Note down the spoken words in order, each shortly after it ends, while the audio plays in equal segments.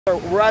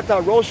We're at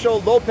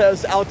Arroyo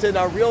Lopez out in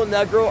Rio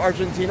Negro,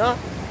 Argentina,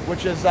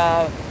 which is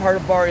part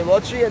of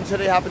Bariloche, and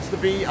today happens to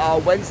be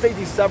Wednesday,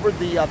 December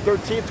the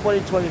 13th,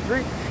 2023.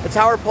 It's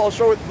Howard Paul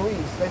Show with Luis.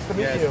 Nice to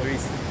meet you.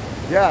 Luis.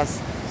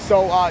 Yes.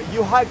 So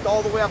you hiked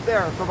all the way up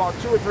there for about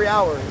 2 or 3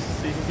 hours.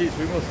 Sí,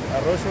 subimos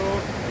Arroyo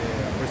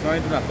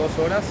aproximadamente unas 2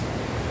 horas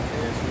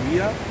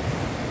subida.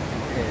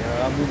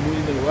 La verdad, muy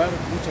lindo lugar,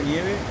 mucha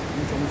nieve,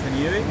 mucha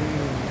nieve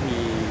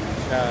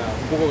y ya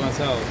un poco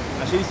cansado.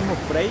 Ayer hicimos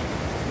Frey,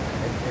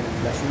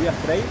 la subida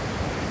Frey,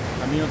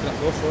 también otras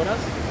 2 horas,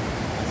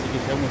 así que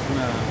llevamos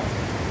unas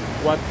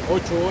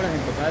 8 horas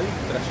en total,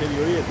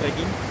 trayecto hoy de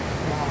trekking.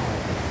 Wow,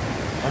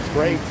 that's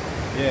great.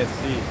 Yes,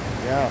 sí.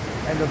 Yeah,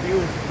 and the view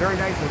is very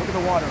nice. Look at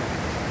the water.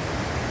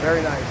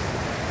 Very nice.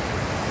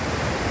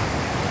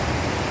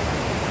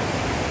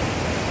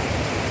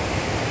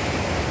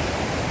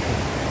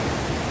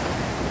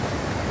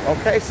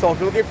 Okay, so if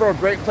you're looking for a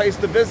great place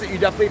to visit, you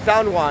definitely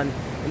found one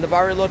in the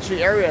Bariloche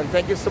area. And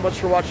thank you so much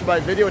for watching my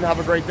video and have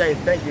a great day.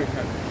 Thank you.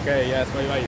 Okay, yes, bye bye.